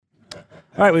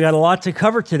All right, we got a lot to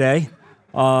cover today.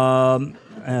 Before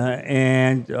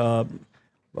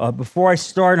I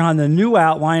start on the new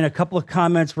outline, a couple of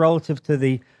comments relative to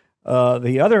the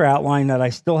other outline that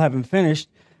I still haven't finished.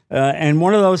 And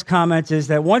one of those comments is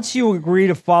that once you agree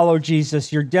to follow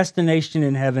Jesus, your destination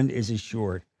in heaven is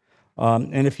assured.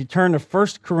 And if you turn to 1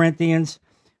 Corinthians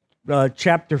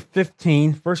chapter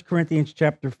 15, 1 Corinthians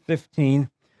chapter 15,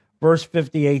 verse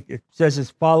 58, it says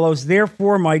as follows,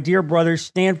 "Therefore, my dear brothers,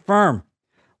 stand firm.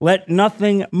 Let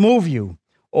nothing move you.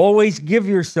 Always give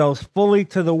yourselves fully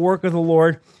to the work of the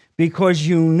Lord, because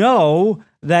you know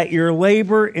that your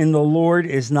labor in the Lord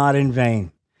is not in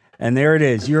vain." And there it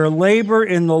is. Your labor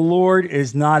in the Lord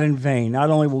is not in vain. Not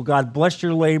only will God bless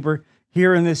your labor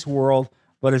here in this world,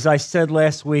 but as I said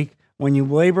last week, when you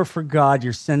labor for God,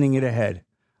 you're sending it ahead.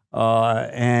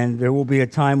 And there will be a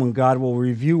time when God will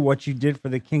review what you did for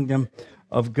the kingdom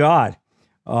of God.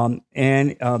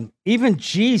 Even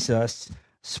Jesus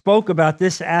spoke about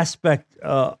this aspect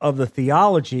of the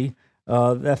theology,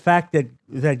 the fact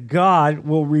that God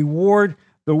will reward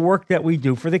the work that we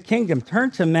do for the kingdom. Turn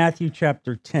to Matthew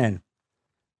chapter 10,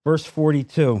 verse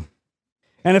 42.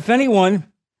 And if anyone,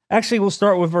 actually we'll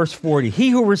start with verse 40.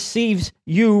 "He who receives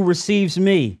you receives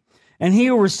me, and he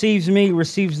who receives me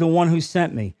receives the one who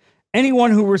sent me.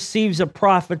 Anyone who receives a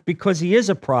prophet because he is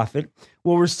a prophet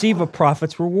will receive a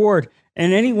prophet's reward,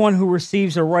 and anyone who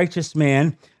receives a righteous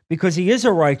man because he is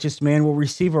a righteous man will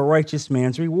receive a righteous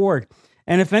man's reward.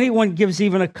 And if anyone gives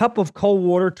even a cup of cold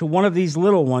water to one of these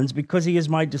little ones because he is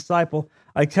my disciple,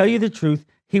 I tell you the truth,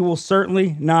 he will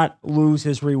certainly not lose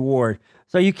his reward."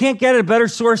 So you can't get a better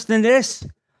source than this.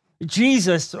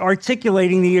 Jesus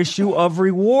articulating the issue of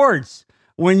rewards.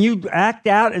 When you act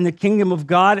out in the kingdom of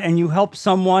God and you help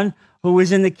someone who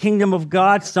is in the kingdom of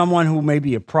God, someone who may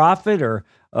be a prophet or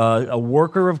a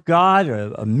worker of God,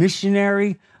 a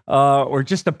missionary, or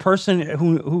just a person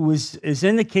who is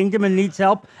in the kingdom and needs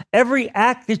help, every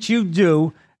act that you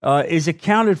do is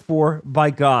accounted for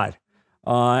by God.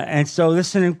 And so this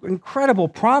is an incredible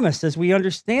promise as we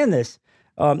understand this.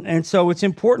 And so it's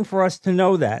important for us to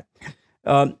know that.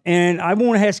 And I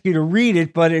won't ask you to read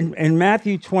it, but in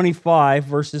Matthew 25,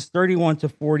 verses 31 to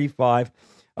 45,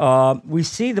 we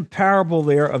see the parable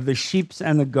there of the sheep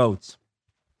and the goats.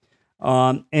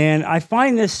 And I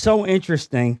find this so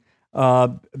interesting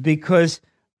because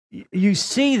you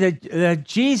see that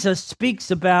Jesus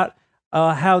speaks about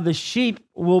how the sheep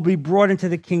will be brought into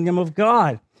the kingdom of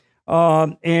God.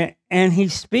 And he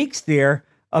speaks there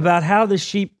about how the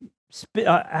sheep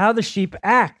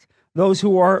act, those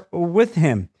who are with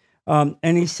him.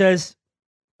 And he says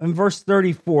in verse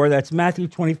 34, that's Matthew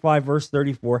 25, verse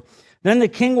 34, "Then the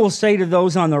king will say to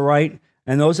those on the right,"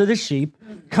 and those are the sheep,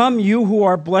 "Come, you who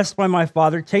are blessed by my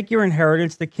Father, take your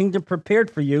inheritance, the kingdom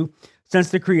prepared for you since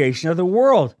the creation of the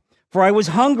world. For I was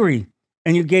hungry,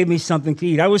 and you gave me something to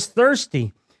eat. I was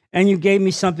thirsty, and you gave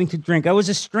me something to drink. I was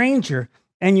a stranger,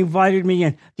 and you invited me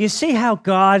in." Do you see how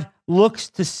God looks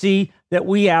to see that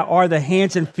we are the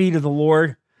hands and feet of the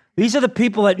Lord? These are the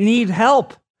people that need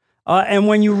help. And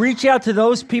when you reach out to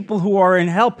those people who are in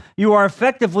help, you are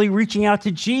effectively reaching out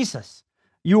to Jesus.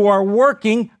 You are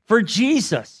working for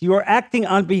Jesus. You are acting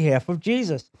on behalf of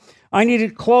Jesus. "I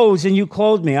needed clothes, and you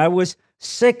clothed me. I was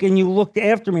sick, and you looked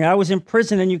after me. I was in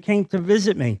prison, and you came to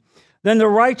visit me." Then the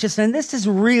righteous, and this is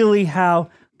really how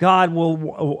God will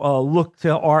look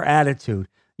to our attitude.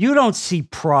 You don't see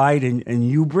pride and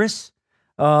hubris.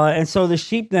 And so the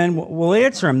sheep then will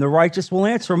answer him. The righteous will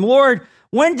answer him, "Lord,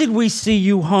 when did we see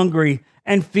you hungry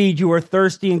and feed you, or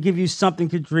thirsty and give you something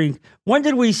to drink? When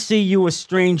did we see you a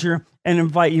stranger and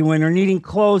invite you in, or needing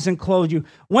clothes and clothe you?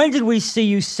 When did we see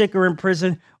you sick or in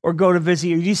prison or go to visit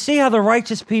you?" Do you see how the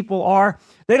righteous people are?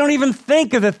 They don't even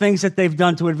think of the things that they've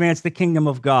done to advance the kingdom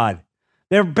of God.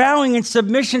 They're bowing in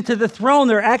submission to the throne.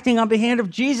 They're acting on behalf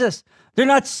of Jesus. They're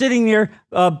not sitting there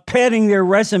padding their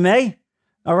resume,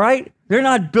 all right? They're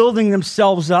not building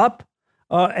themselves up.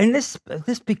 And this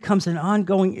becomes an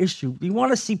ongoing issue. You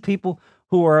want to see people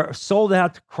who are sold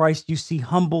out to Christ, you see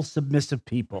humble, submissive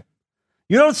people.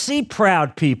 You don't see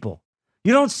proud people.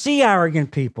 You don't see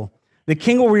arrogant people. The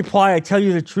king will reply, "I tell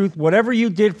you the truth, whatever you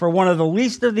did for one of the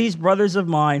least of these brothers of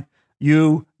mine,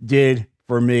 you did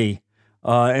for me."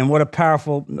 And what a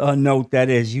powerful note that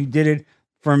is. You did it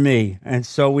for me. And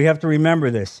so we have to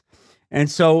remember this. And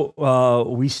so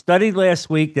we studied last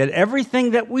week that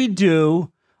everything that we do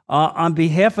on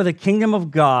behalf of the kingdom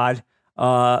of God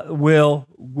will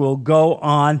go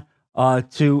on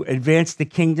to advance the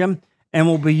kingdom and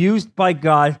will be used by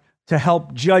God to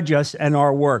help judge us and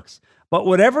our works. But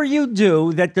whatever you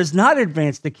do that does not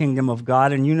advance the kingdom of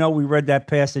God, and you know we read that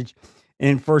passage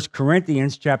in 1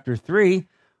 Corinthians chapter 3,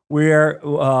 where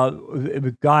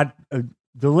God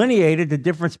delineated the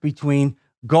difference between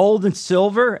gold and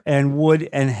silver and wood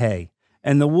and hay.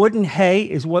 And the wood and hay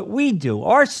is what we do,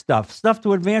 our stuff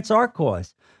to advance our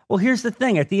cause. Well, here's the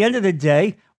thing. At the end of the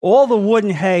day, all the wood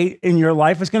and hay in your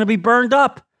life is going to be burned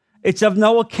up. It's of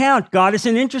no account. God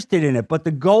isn't interested in it. But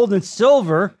the gold and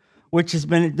silver, which has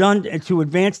been done to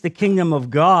advance the kingdom of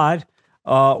God,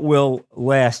 will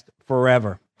last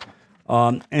forever.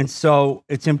 And so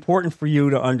it's important for you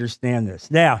to understand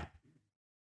this. Now,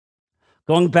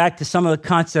 going back to some of the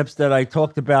concepts that I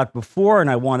talked about before, and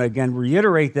I want to again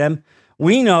reiterate them,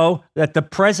 we know that the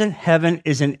present heaven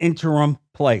is an interim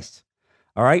place.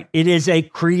 All right? It is a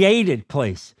created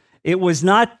place. It was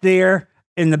not there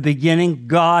in the beginning.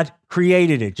 God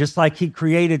created it, just like he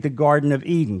created the Garden of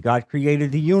Eden. God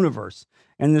created the universe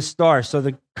and the stars. So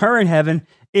the current heaven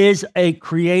is a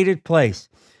created place.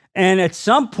 And at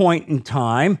some point in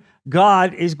time,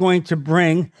 God is going to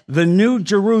bring the new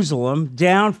Jerusalem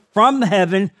down from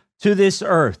heaven to this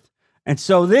earth. And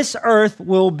so this earth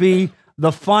will be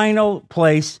the final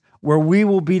place where we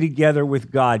will be together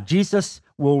with God. Jesus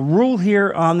will rule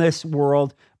here on this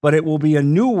world, but it will be a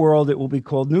new world. It will be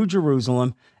called New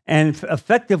Jerusalem. And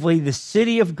effectively, the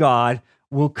city of God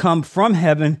will come from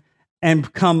heaven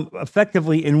and come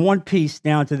effectively in one piece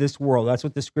down to this world. That's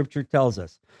what the scripture tells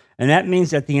us. And that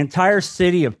means that the entire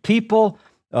city of people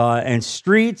and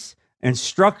streets and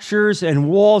structures and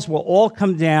walls will all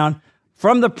come down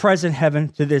from the present heaven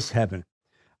to this heaven,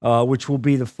 which will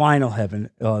be the final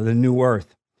heaven, the new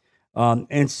earth.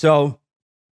 And so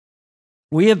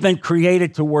we have been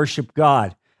created to worship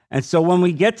God. And so when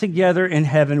we get together in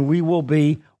heaven, we will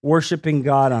be worshiping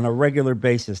God on a regular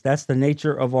basis. That's the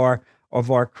nature of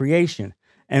our creation.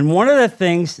 And one of the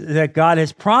things that God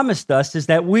has promised us is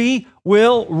that we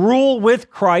will rule with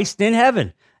Christ in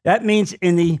heaven. That means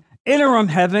in the interim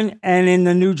heaven and in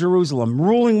the New Jerusalem,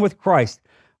 ruling with Christ.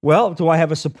 Well, do I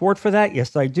have a support for that?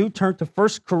 Yes, I do. Turn to 1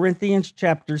 Corinthians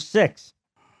chapter 6,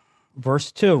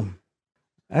 verse 2.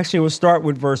 Actually, we'll start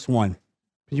with verse 1.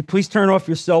 Could you please turn off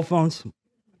your cell phones?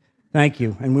 Thank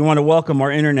you. And we want to welcome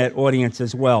our internet audience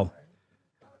as well.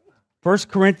 1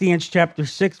 Corinthians chapter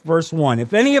 6, verse 1.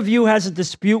 If any of you has a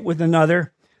dispute with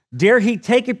another, dare he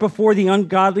take it before the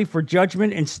ungodly for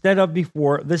judgment instead of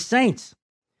before the saints?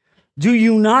 Do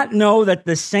you not know that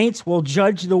the saints will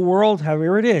judge the world?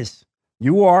 Here it is.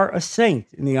 You are a saint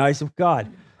in the eyes of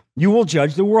God. You will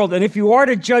judge the world. And if you are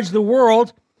to judge the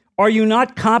world, are you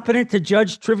not competent to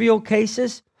judge trivial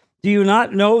cases? Do you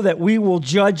not know that we will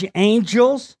judge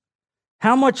angels?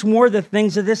 How much more the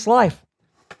things of this life?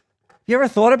 You ever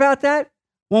thought about that?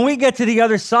 When we get to the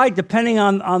other side, depending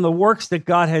on the works that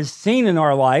God has seen in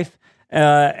our life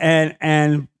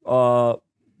and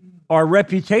our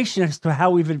reputation as to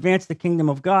how we've advanced the kingdom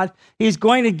of God, he's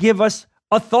going to give us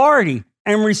authority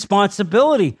and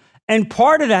responsibility. And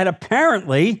part of that,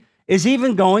 apparently, is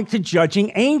even going to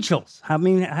judging angels. I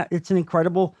mean, it's an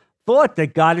incredible thought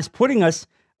that God is putting us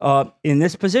in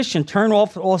this position. Turn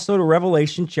off also to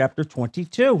Revelation chapter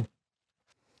 22.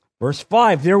 Verse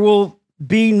 5, there will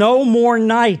be no more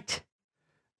night.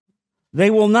 They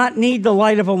will not need the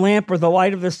light of a lamp or the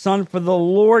light of the sun, for the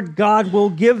Lord God will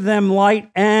give them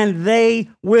light, and they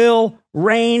will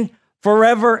reign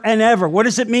forever and ever. What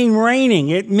does it mean, reigning?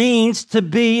 It means to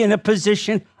be in a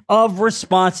position of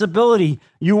responsibility.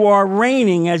 You are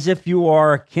reigning as if you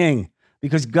are a king,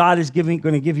 because God is going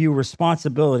to give you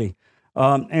responsibility.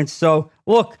 And so,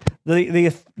 look,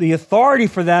 the authority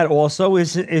for that also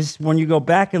is when you go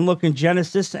back and look in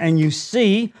Genesis and you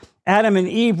see Adam and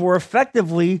Eve were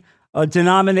effectively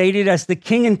denominated as the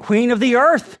king and queen of the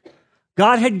earth.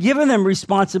 God had given them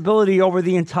responsibility over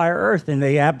the entire earth, and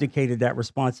they abdicated that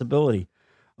responsibility.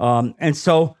 And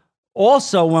so,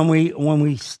 also when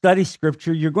we study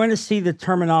Scripture, you're going to see the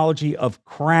terminology of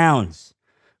crowns.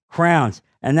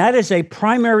 And that is a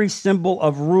primary symbol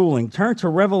of ruling. Turn to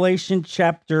Revelation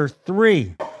chapter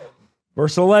 3,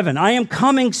 verse 11. I am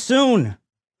coming soon.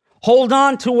 Hold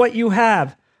on to what you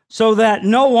have so that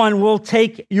no one will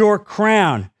take your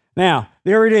crown. Now,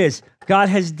 there it is. God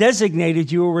has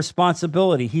designated you a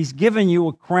responsibility. He's given you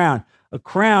a crown. A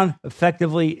crown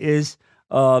effectively is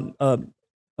a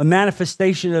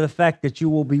manifestation of the fact that you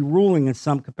will be ruling in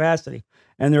some capacity.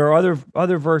 And there are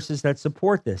other verses that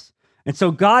support this. And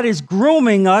so God is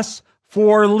grooming us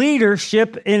for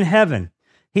leadership in heaven.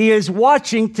 He is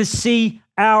watching to see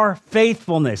our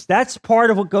faithfulness. That's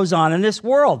part of what goes on in this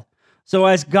world. So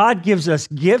as God gives us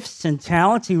gifts and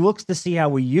talents, he looks to see how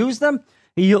we use them.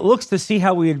 He looks to see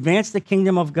how we advance the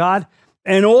kingdom of God.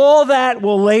 And all that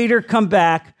will later come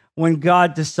back when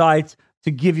God decides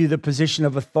to give you the position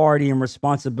of authority and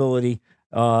responsibility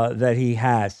that he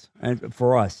has and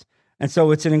for us. And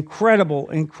so it's an incredible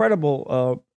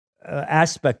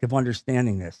aspect of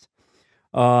understanding this.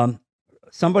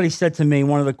 Somebody said to me,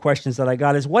 one of the questions that I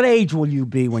got is, what age will you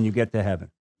be when you get to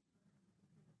heaven?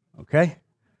 Okay?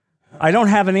 I don't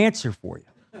have an answer for you.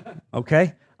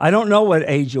 Okay? I don't know what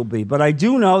age you'll be, but I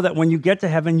do know that when you get to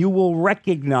heaven, you will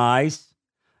recognize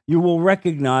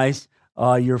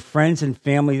your friends and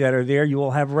family that are there. You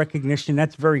will have recognition.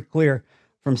 That's very clear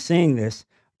from seeing this.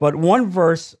 But one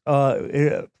verse,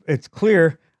 it's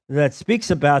clear that speaks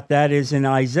about that is in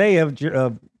Isaiah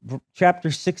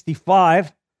chapter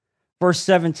 65, verse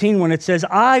 17, when it says,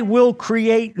 I will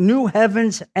create new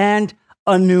heavens and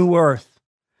a new earth.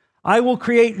 I will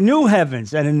create new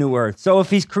heavens and a new earth. So if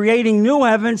he's creating new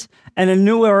heavens and a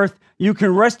new earth, you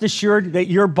can rest assured that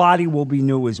your body will be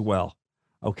new as well.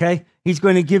 Okay? He's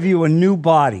going to give you a new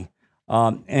body,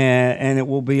 and it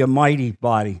will be a mighty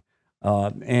body.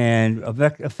 And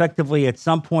effectively, at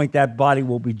some point, that body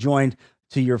will be joined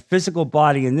to your physical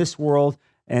body in this world,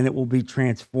 and it will be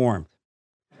transformed.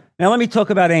 Now, let me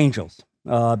talk about angels,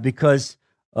 because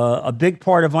a big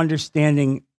part of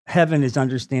understanding heaven is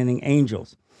understanding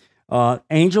angels.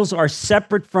 Angels are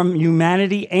separate from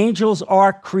humanity. Angels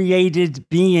are created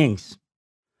beings.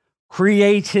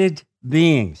 Created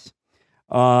beings.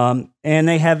 And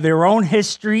they have their own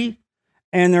history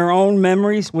and their own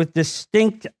memories with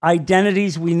distinct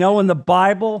identities. We know in the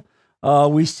Bible,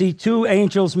 we see two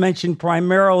angels mentioned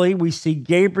primarily. We see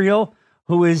Gabriel,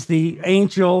 who is the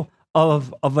angel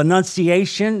of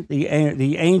annunciation, the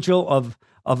angel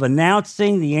of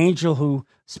announcing, the angel who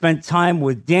spent time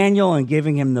with Daniel and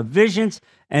giving him the visions.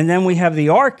 And then we have the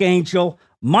archangel,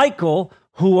 Michael,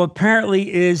 who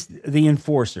apparently is the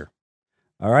enforcer.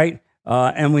 All right?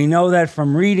 And we know that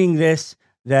from reading this,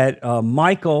 that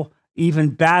Michael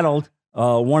even battled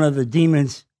one of the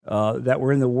demons that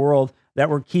were in the world that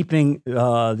were keeping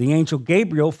the angel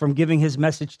Gabriel from giving his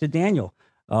message to Daniel.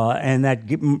 And that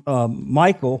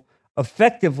Michael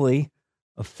effectively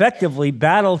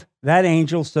battled that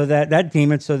angel, so that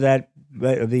demon, so that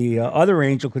the other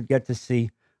angel could get to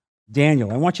see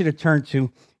Daniel. I want you to turn to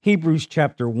Hebrews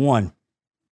chapter 1,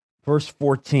 verse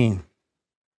 14.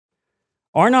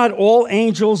 Are not all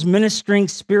angels ministering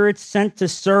spirits sent to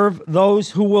serve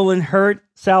those who will inherit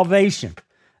salvation?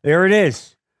 There it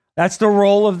is. That's the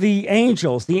role of the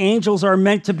angels. The angels are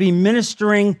meant to be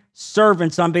ministering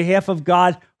servants on behalf of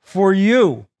God for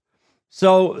you.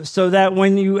 So that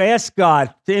when you ask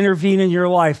God to intervene in your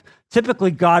life,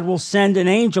 typically God will send an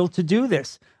angel to do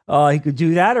this. He could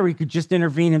do that, or he could just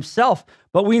intervene himself.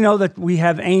 But we know that we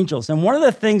have angels. And one of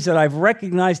the things that I've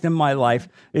recognized in my life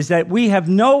is that we have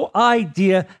no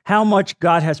idea how much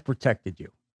God has protected you.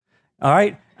 All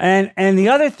right? And the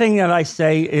other thing that I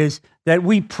say is that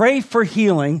we pray for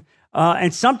healing,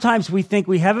 and sometimes we think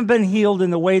we haven't been healed in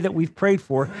the way that we've prayed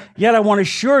for. Yet I want to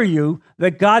assure you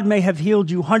that God may have healed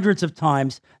you hundreds of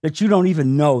times that you don't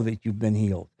even know that you've been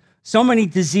healed. So many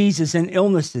diseases and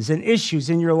illnesses and issues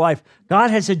in your life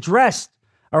God has addressed,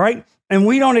 all right? And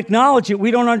we don't acknowledge it. We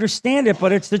don't understand it,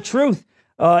 but it's the truth.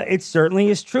 It certainly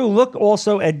is true. Look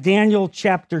also at Daniel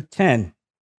chapter 10.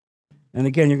 And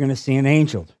again, you're going to see an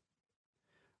angel.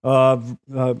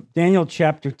 Daniel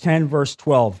chapter 10, verse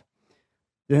 12.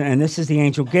 And this is the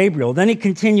angel Gabriel. Then he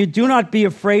continued, do not be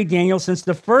afraid, Daniel, since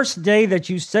the first day that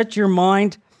you set your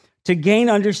mind to gain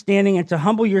understanding and to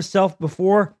humble yourself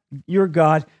before your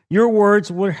God, your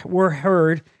words were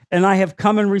heard, and I have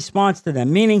come in response to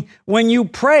them. Meaning, when you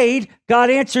prayed, God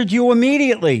answered you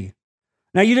immediately.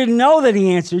 Now, you didn't know that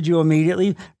he answered you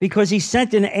immediately because he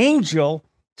sent an angel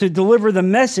to deliver the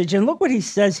message. And look what he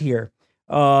says here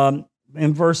in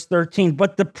verse 13.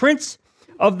 But the prince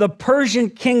of the Persian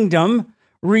kingdom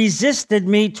resisted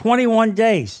me 21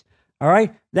 days. All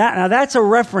right? That's a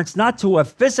reference not to a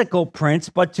physical prince,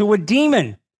 but to a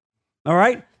demon. All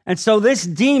right? And so this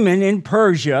demon in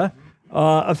Persia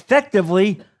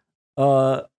effectively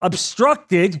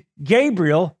obstructed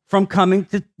Gabriel from coming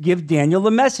to give Daniel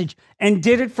the message, and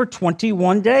did it for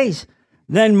 21 days.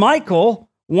 Then Michael,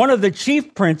 one of the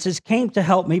chief princes, came to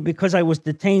help me because I was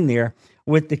detained there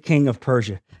with the king of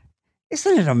Persia.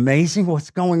 Isn't it amazing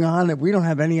what's going on that we don't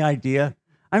have any idea?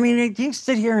 I mean, you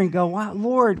sit here and go, wow,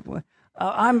 Lord,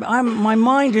 my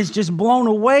mind is just blown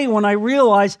away when I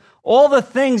realize all the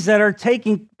things that are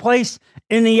taking place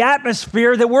in the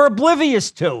atmosphere that we're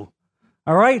oblivious to.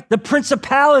 All right? The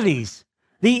principalities,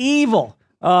 the evil,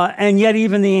 and yet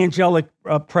even the angelic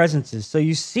presences. So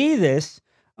you see this,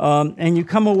 and you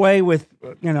come away with,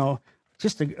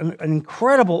 just an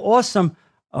incredible, awesome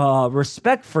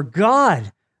respect for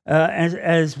God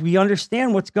as we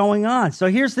understand what's going on. So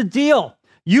here's the deal.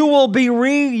 You will be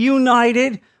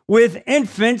reunited with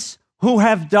infants who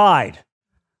have died.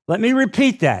 Let me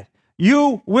repeat that.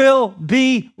 You will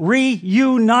be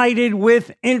reunited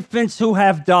with infants who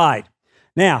have died.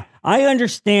 Now, I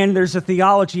understand there's a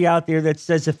theology out there that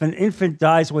says if an infant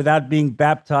dies without being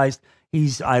baptized,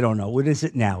 I don't know, what is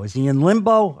it now? Is he in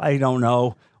limbo? I don't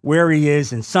know where he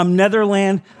is, in some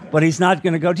Netherland, but he's not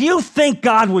going to go. Do you think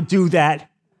God would do that?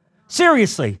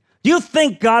 Seriously, do you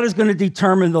think God is going to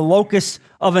determine the locus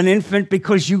of an infant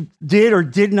because you did or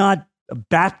did not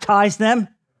baptize them?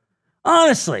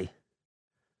 Honestly.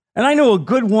 And I knew a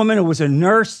good woman who was a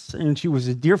nurse, and she was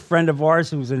a dear friend of ours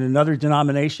who was in another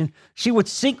denomination. She would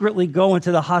secretly go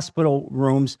into the hospital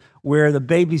rooms where the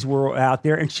babies were out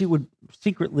there, and she would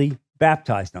secretly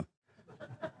baptize them.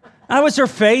 That was her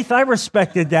faith. I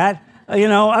respected that.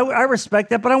 I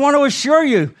respect that, but I want to assure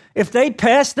you, if they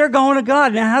pass, they're going to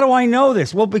God. Now, how do I know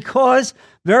this? Well, because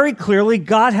very clearly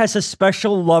God has a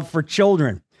special love for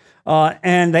children,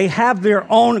 and they have their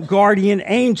own guardian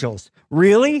angels.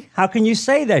 Really? How can you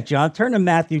say that, John? Turn to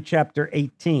Matthew chapter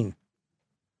 18.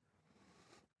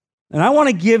 And I want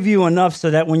to give you enough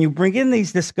so that when you bring in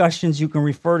these discussions, you can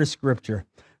refer to Scripture,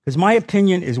 because my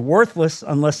opinion is worthless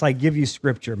unless I give you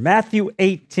Scripture. Matthew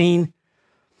 18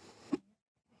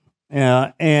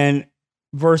 and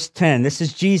verse 10. This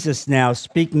is Jesus now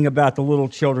speaking about the little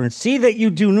children. See that you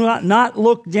do not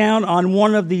look down on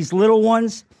one of these little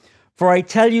ones, for I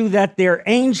tell you that their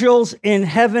angels in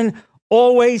heaven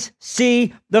always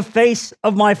see the face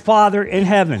of my Father in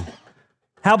heaven.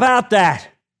 How about that?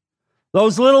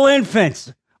 Those little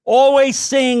infants always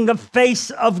seeing the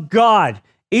face of God,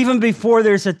 even before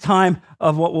there's a time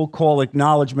of what we'll call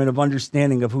acknowledgement of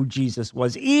understanding of who Jesus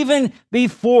was, even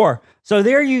before. So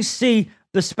there you see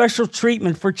the special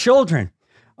treatment for children.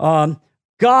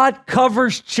 God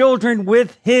covers children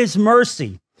with his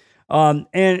mercy.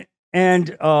 And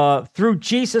through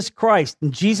Jesus Christ,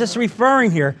 and Jesus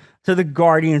referring here to the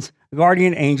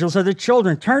guardian angels of the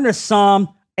children. Turn to Psalm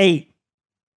 8.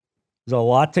 There's a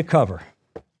lot to cover.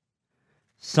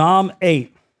 Psalm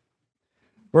 8,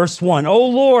 verse 1. O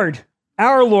Lord,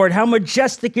 our Lord, how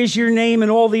majestic is your name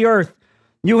in all the earth.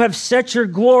 You have set your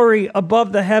glory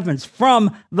above the heavens.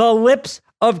 From the lips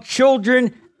of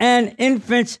children and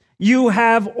infants, you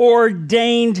have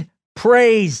ordained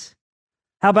praise.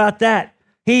 How about that?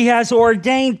 He has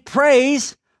ordained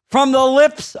praise from the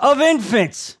lips of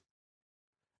infants.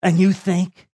 And you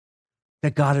think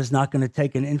that God is not going to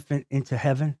take an infant into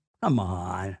heaven? Come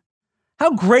on.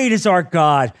 How great is our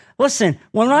God? Listen,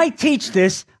 when I teach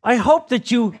this, I hope that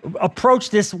you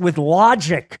approach this with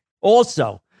logic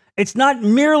also. It's not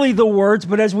merely the words,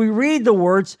 but as we read the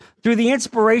words through the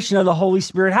inspiration of the Holy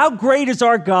Spirit, how great is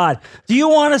our God? Do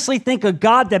you honestly think a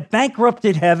God that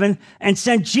bankrupted heaven and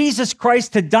sent Jesus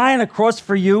Christ to die on a cross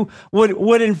for you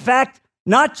would in fact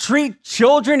not treat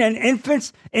children and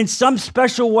infants in some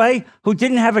special way who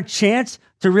didn't have a chance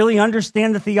to really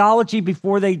understand the theology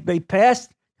before they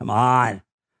passed? Come on.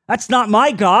 That's not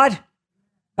my God.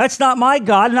 That's not my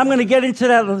God. And I'm going to get into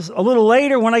that a little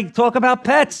later when I talk about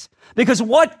pets. Because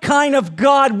what kind of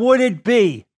God would it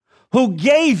be who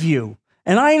gave you?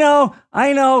 And I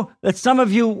know that some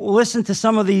of you listen to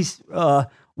some of these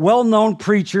well-known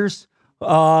preachers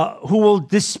who will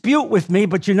dispute with me,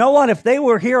 but you know what? If they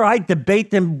were here, I'd debate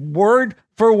them word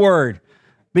for word,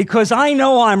 because I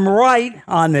know I'm right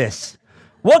on this.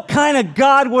 What kind of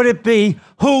God would it be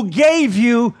who gave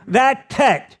you that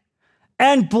pet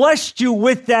and blessed you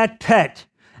with that pet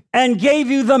and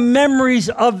gave you the memories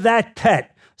of that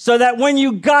pet so that when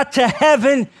you got to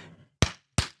heaven,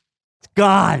 it's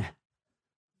gone?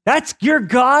 That's your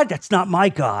God? That's not my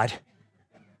God.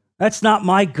 That's not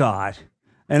my God.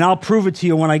 And I'll prove it to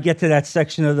you when I get to that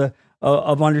section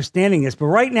of understanding this. But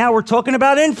right now, we're talking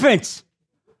about infants.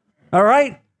 All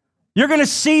right? You're going to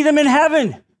see them in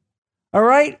heaven. All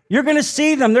right? You're going to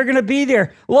see them. They're going to be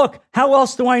there. Look, how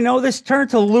else do I know this? Turn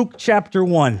to Luke chapter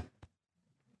 1.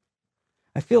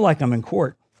 I feel like I'm in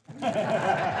court.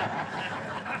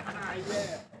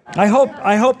 I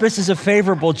hope this is a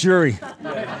favorable jury.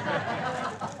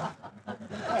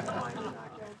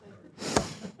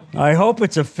 I hope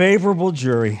it's a favorable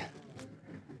jury.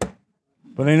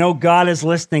 But I know God is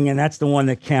listening, and that's the one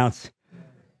that counts.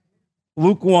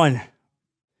 Luke 1,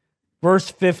 verse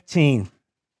 15.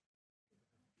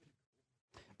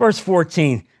 Verse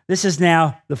 14. This is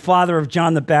now the father of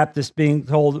John the Baptist being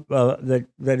told that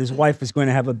his wife is going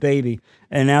to have a baby.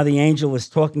 And now the angel is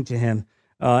talking to him.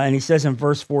 And he says in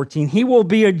verse 14, he will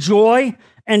be a joy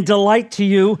and delight to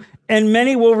you, and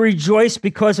many will rejoice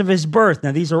because of his birth.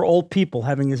 Now, these are old people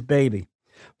having his baby.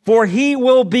 For he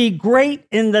will be great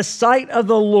in the sight of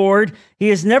the Lord. He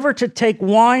is never to take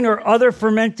wine or other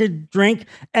fermented drink,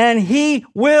 and he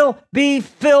will be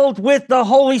filled with the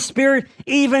Holy Spirit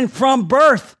even from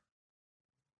birth.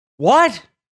 What?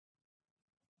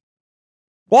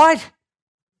 What?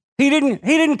 He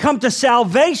didn't come to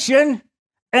salvation,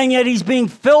 and yet he's being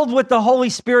filled with the Holy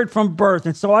Spirit from birth.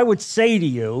 And so I would say to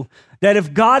you that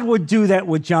if God would do that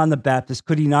with John the Baptist,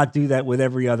 could he not do that with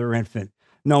every other infant,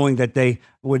 knowing that they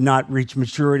would not reach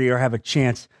maturity or have a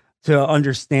chance to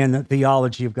understand the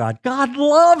theology of God? God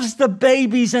loves the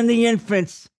babies and the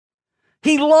infants.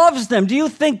 He loves them. Do you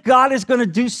think God is going to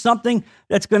do something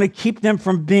that's going to keep them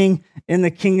from being in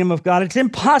the kingdom of God? It's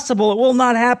impossible. It will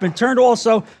not happen. Turn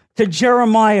also to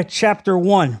Jeremiah chapter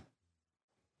 1.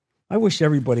 I wish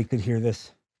everybody could hear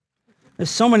this. There's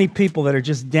so many people that are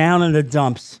just down in the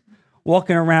dumps,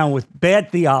 walking around with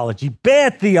bad theology,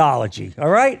 all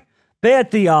right?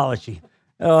 Bad theology.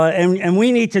 And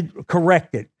we need to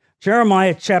correct it.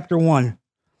 Jeremiah chapter 1,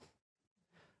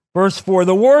 verse 4.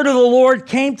 The word of the Lord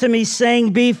came to me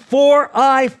saying, before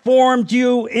I formed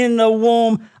you in the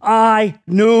womb, I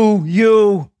knew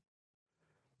you.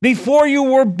 Before you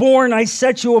were born, I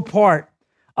set you apart.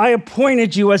 I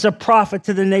appointed you as a prophet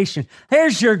to the nation.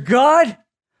 Here's your God.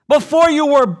 Before you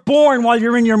were born, while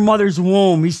you're in your mother's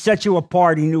womb, he set you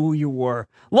apart. He knew who you were.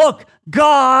 Look,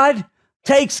 God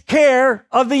takes care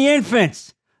of the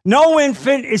infants. No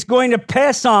infant is going to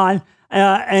pass on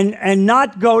and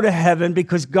not go to heaven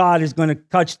because God is going to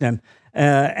touch them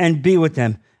and be with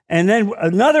them. And then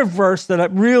another verse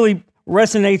that really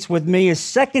resonates with me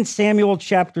is 2 Samuel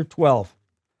chapter 12.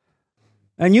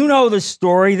 And you know the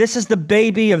story. This is the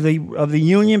baby of the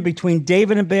union between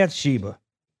David and Bathsheba.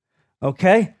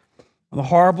 Okay? A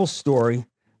horrible story.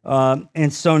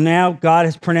 And so now God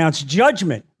has pronounced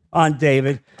judgment on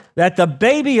David that the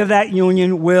baby of that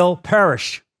union will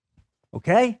perish.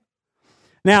 Okay?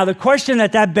 Now, the question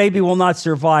that baby will not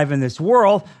survive in this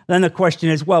world, then the question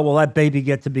is, well, will that baby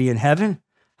get to be in heaven?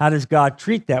 How does God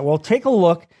treat that? Well, take a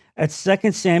look at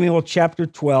 2 Samuel chapter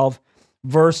 12,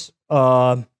 verse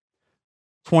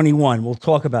 21. We'll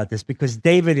talk about this because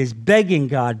David is begging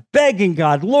God,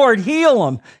 Lord, heal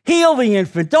him. Heal the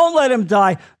infant. Don't let him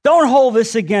die. Don't hold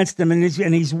this against him. And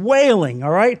he's wailing,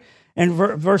 all right? And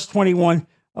verse 21,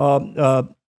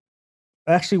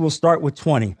 actually, we'll start with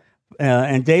 20.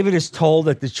 And David is told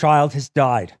that the child has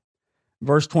died.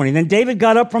 Verse 20, then David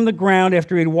got up from the ground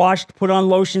after he had washed, put on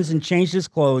lotions, and changed his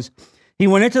clothes. He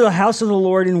went into the house of the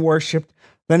Lord and worshiped.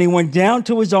 Then he went down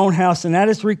to his own house, and at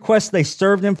his request they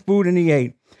served him food, and he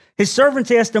ate. His servants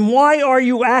asked him, why are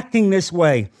you acting this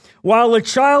way? While the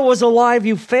child was alive,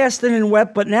 you fasted and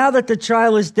wept, but now that the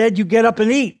child is dead, you get up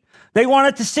and eat. They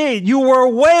wanted to see it. You were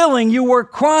wailing, you were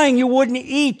crying, you wouldn't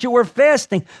eat, you were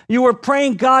fasting, you were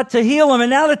praying God to heal him, and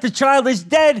now that the child is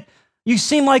dead, you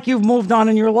seem like you've moved on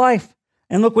in your life.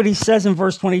 And look what he says in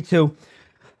verse 22.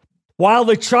 While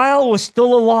the child was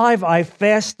still alive, I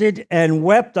fasted and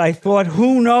wept. I thought,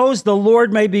 who knows, the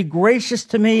Lord may be gracious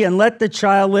to me and let the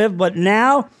child live. But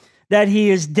now that he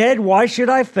is dead, why should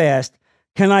I fast?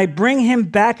 Can I bring him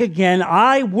back again?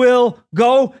 I will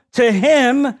go to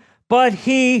him, but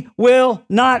he will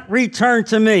not return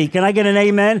to me. Can I get an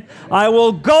amen? I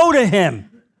will go to him.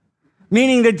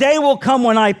 Meaning the day will come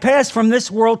when I pass from this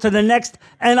world to the next,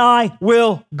 and I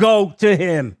will go to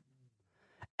him.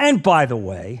 And by the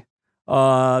way,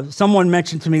 someone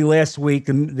mentioned to me last week,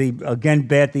 again,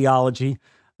 bad theology.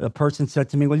 A person said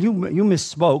to me, well, you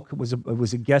misspoke. It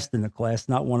was a guest in the class,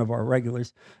 not one of our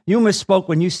regulars. You misspoke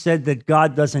when you said that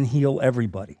God doesn't heal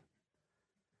everybody.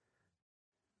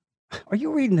 Are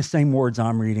you reading the same words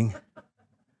I'm reading?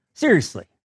 Seriously.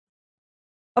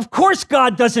 Of course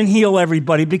God doesn't heal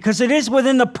everybody because it is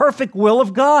within the perfect will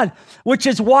of God, which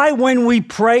is why when we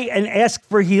pray and ask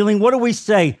for healing, what do we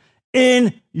say?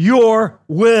 In your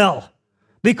will.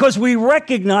 Because we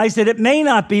recognize that it may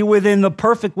not be within the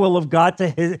perfect will of God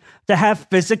to have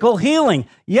physical healing.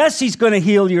 Yes, he's going to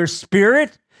heal your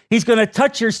spirit. He's going to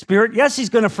touch your spirit. Yes, he's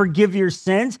going to forgive your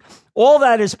sins. All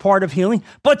that is part of healing.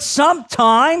 But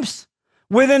sometimes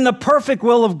within the perfect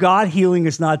will of God, healing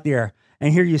is not there.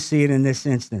 And here you see it in this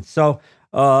instance. So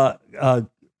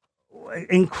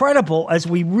incredible as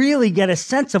we really get a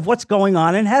sense of what's going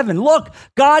on in heaven. Look,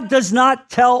 God does not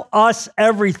tell us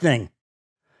everything.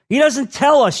 He doesn't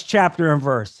tell us chapter and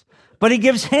verse, but he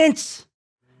gives hints.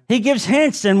 He gives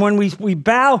hints. And when we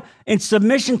bow in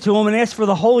submission to him and ask for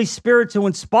the Holy Spirit to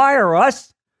inspire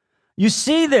us, you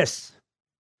see this.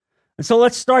 And so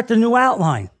let's start the new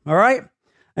outline, all right?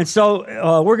 And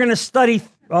so we're going to study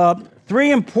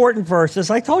 3 important verses.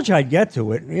 I told you I'd get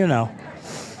to it, you know.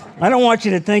 I don't want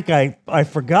you to think I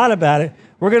forgot about it.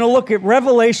 We're going to look at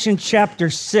Revelation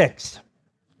chapter 6.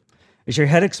 Is your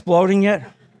head exploding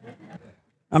yet?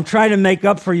 I'm trying to make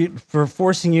up for you for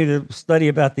forcing you to study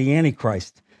about the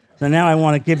Antichrist. So now I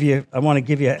want to give you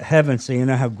heaven so you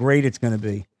know how great it's going to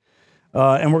be.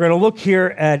 And we're going to look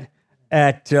here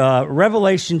at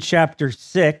Revelation chapter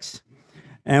 6,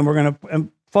 and we're going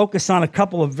to focus on a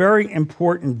couple of very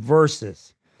important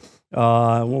verses.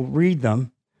 We'll read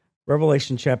them.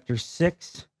 Revelation chapter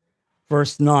 6,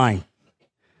 verse 9.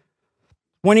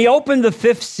 When he opened the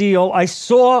fifth seal, I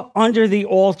saw under the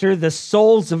altar the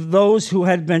souls of those who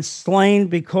had been slain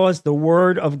because the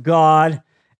word of God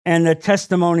and the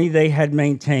testimony they had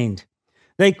maintained.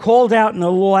 They called out in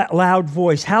a loud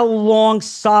voice, "How long,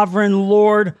 sovereign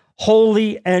Lord,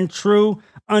 holy and true,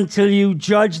 until you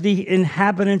judge the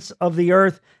inhabitants of the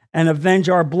earth and avenge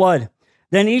our blood?"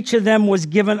 Then each of them was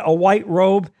given a white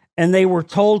robe, and they were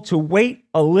told to wait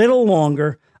a little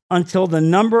longer until the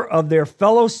number of their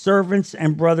fellow servants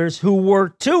and brothers who were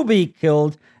to be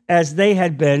killed as they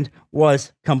had been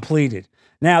was completed.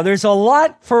 Now, there's a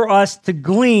lot for us to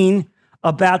glean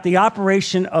about the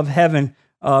operation of heaven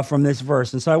from this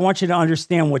verse. And so I want you to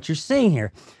understand what you're seeing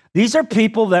here. These are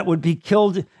people that would be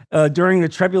killed during the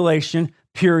tribulation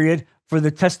period for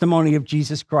the testimony of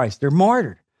Jesus Christ. They're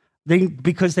martyred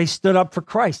because they stood up for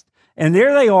Christ. And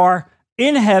there they are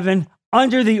in heaven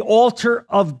under the altar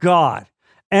of God.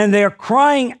 And they're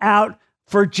crying out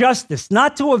for justice,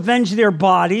 not to avenge their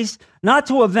bodies, not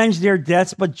to avenge their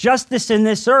deaths, but justice in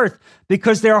this earth,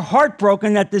 because they're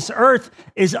heartbroken that this earth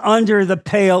is under the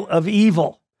pale of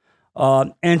evil.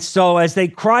 And so as they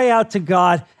cry out to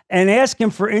God and ask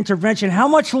him for intervention, how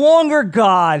much longer,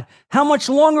 God? How much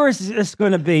longer is this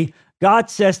going to be? God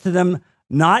says to them,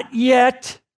 not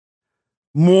yet.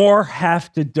 More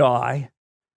have to die.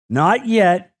 Not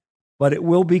yet, but it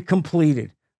will be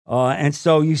completed. And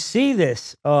so you see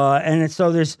this, and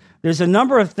so there's a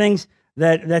number of things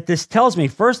that this tells me.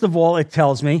 First of all, it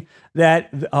tells me that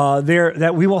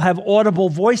that we will have audible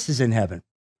voices in heaven.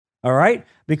 All right,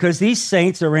 because these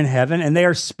saints are in heaven and they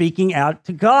are speaking out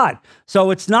to God.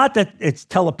 So it's not that it's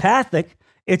telepathic;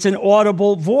 it's an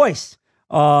audible voice,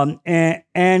 and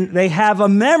they have a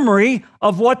memory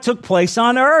of what took place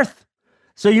on earth.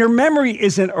 So your memory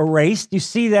isn't erased. You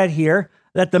see that here,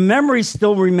 that the memory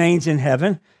still remains in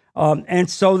heaven. And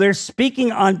so they're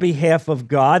speaking on behalf of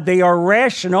God. They are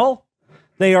rational.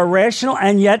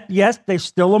 And yet, yes, they're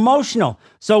still emotional.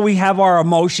 So we have our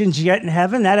emotions yet in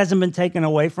heaven. That hasn't been taken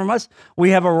away from us. We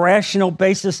have a rational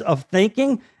basis of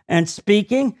thinking and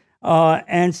speaking.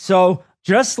 And so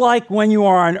just like when you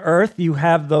are on earth, you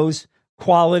have those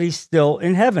qualities still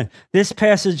in heaven. This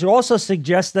passage also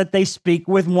suggests that they speak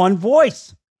with one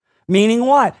voice. Meaning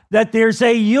what? That there's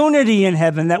a unity in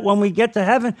heaven, that when we get to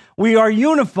heaven, we are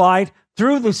unified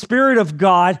through the Spirit of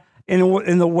God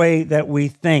in the way that we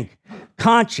think.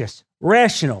 Conscious,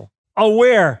 rational,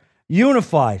 aware,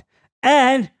 unified,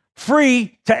 and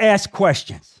free to ask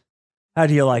questions. How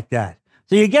do you like that?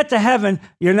 So you get to heaven,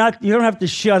 you don't have to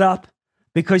shut up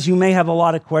because you may have a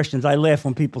lot of questions. I laugh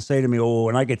when people say to me, "Oh,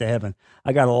 when I get to heaven,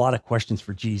 I got a lot of questions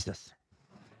for Jesus."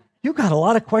 You got a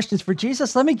lot of questions for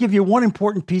Jesus? Let me give you one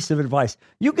important piece of advice.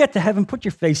 You get to heaven, put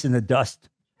your face in the dust.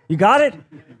 You got it?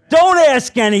 Don't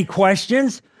ask any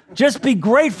questions. Just be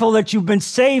grateful that you've been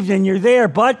saved and you're there.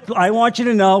 But I want you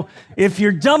to know, if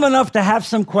you're dumb enough to have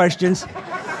some questions,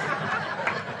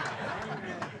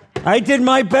 I did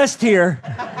my best here.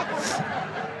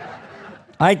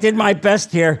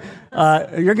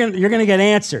 You're gonna get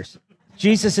answers.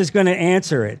 Jesus is going to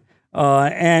answer it.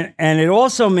 And it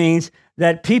also means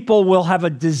that people will have a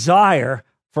desire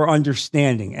for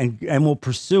understanding and will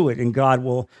pursue it, and God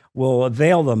will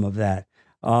avail them of that.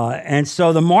 And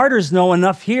so the martyrs know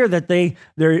enough here that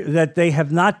they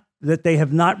have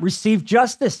not received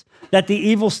justice, that the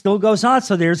evil still goes on.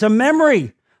 So there's a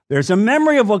memory. There's a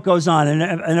memory of what goes on,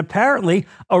 and apparently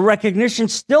a recognition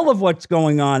still of what's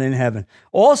going on in heaven.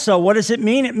 Also, what does it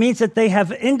mean? It means that they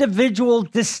have individual,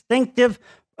 distinctive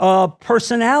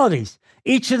personalities.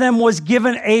 Each of them was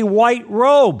given a white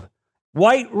robe,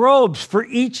 white robes for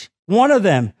each one of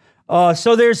them.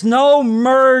 So there's no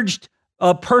merged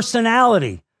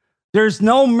personality. There's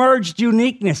no merged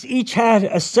uniqueness. Each had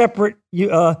a separate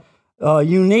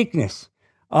uniqueness.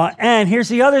 And here's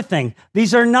the other thing.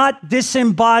 These are not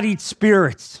disembodied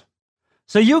spirits.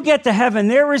 So you get to heaven,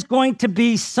 there is going to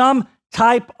be some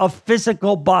type of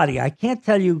physical body. I can't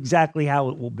tell you exactly how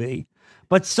it will be,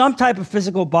 but some type of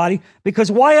physical body,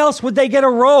 because why else would they get a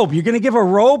robe? You're going to give a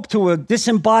robe to a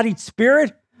disembodied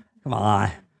spirit? Come on,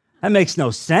 that makes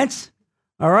no sense.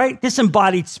 All right,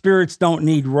 disembodied spirits don't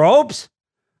need robes.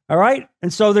 All right,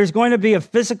 and so there's going to be a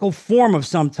physical form of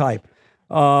some type.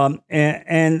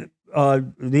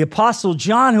 The Apostle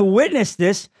John, who witnessed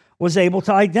this, was able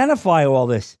to identify all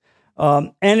this.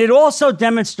 And it also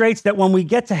demonstrates that when we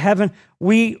get to heaven,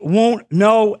 we won't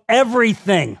know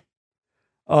everything.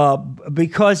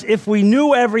 Because if we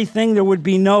knew everything, there would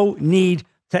be no need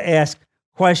to ask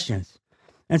questions.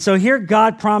 And so here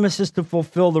God promises to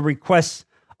fulfill the requests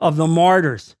of the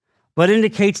martyrs, but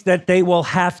indicates that they will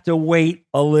have to wait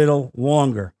a little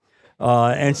longer.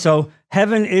 And so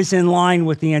heaven is in line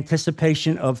with the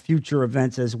anticipation of future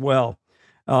events as well.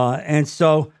 And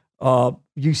so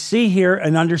you see here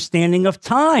an understanding of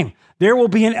time. There will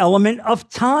be an element of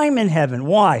time in heaven.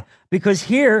 Why? Because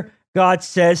here God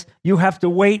says you have to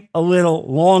wait a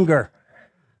little longer.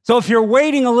 So if you're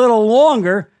waiting a little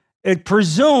longer, it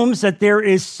presumes that there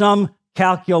is some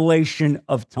calculation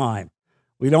of time.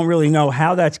 We don't really know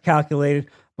how that's calculated,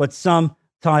 but some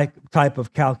type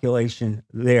of calculation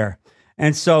there.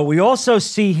 And so we also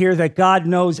see here that God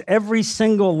knows every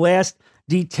single last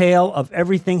detail of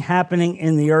everything happening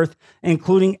in the earth,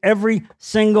 including every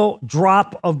single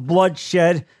drop of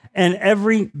bloodshed and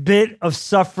every bit of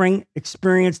suffering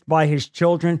experienced by his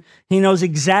children. He knows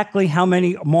exactly how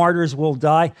many martyrs will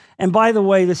die. And by the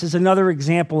way, this is another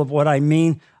example of what I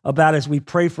mean about as we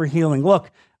pray for healing.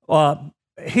 Look,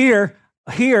 here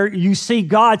you see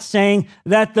God saying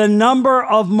that the number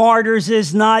of martyrs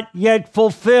is not yet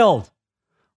fulfilled.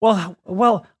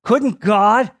 Well, couldn't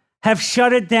God have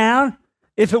shut it down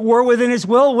if it were within his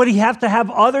will? Would he have to have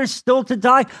others still to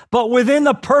die? But within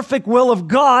the perfect will of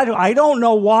God, I don't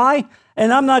know why,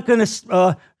 and I'm not going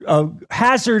to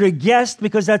hazard a guess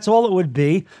because that's all it would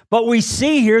be. But we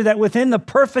see here that within the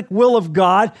perfect will of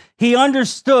God, he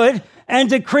understood and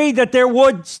decreed that there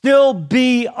would still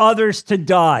be others to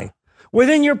die.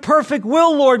 Within your perfect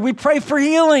will, Lord, we pray for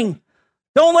healing.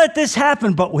 Don't let this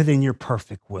happen, but within your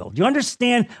perfect will. Do you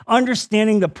understand?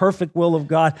 Understanding the perfect will of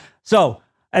God. So,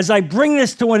 as I bring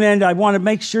this to an end, I want to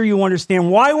make sure you understand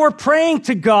why we're praying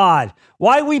to God,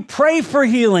 why we pray for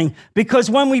healing. Because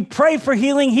when we pray for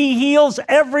healing, he heals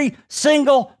every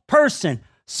single person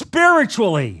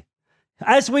spiritually.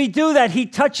 As we do that, he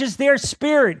touches their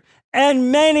spirit.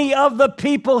 And many of the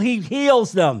people, he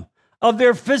heals them of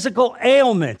their physical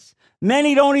ailments.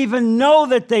 Many don't even know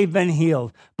that they've been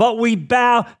healed, but we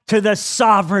bow to the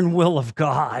sovereign will of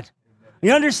God.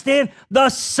 You understand? The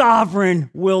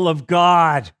sovereign will of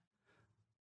God.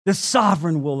 The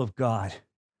sovereign will of God.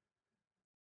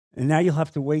 And now you'll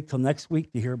have to wait till next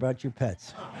week to hear about your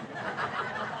pets.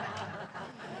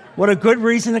 What a good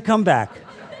reason to come back.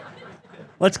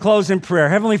 Let's close in prayer.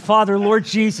 Heavenly Father, Lord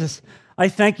Jesus, I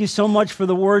thank you so much for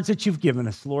the words that you've given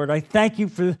us, Lord. I thank you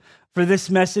for this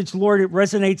message. Lord, it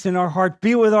resonates in our heart.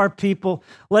 Be with our people.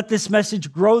 Let this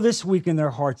message grow this week in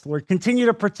their hearts, Lord. Continue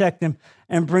to protect them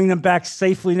and bring them back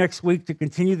safely next week to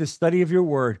continue the study of your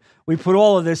word. We put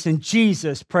all of this in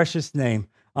Jesus' precious name.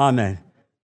 Amen.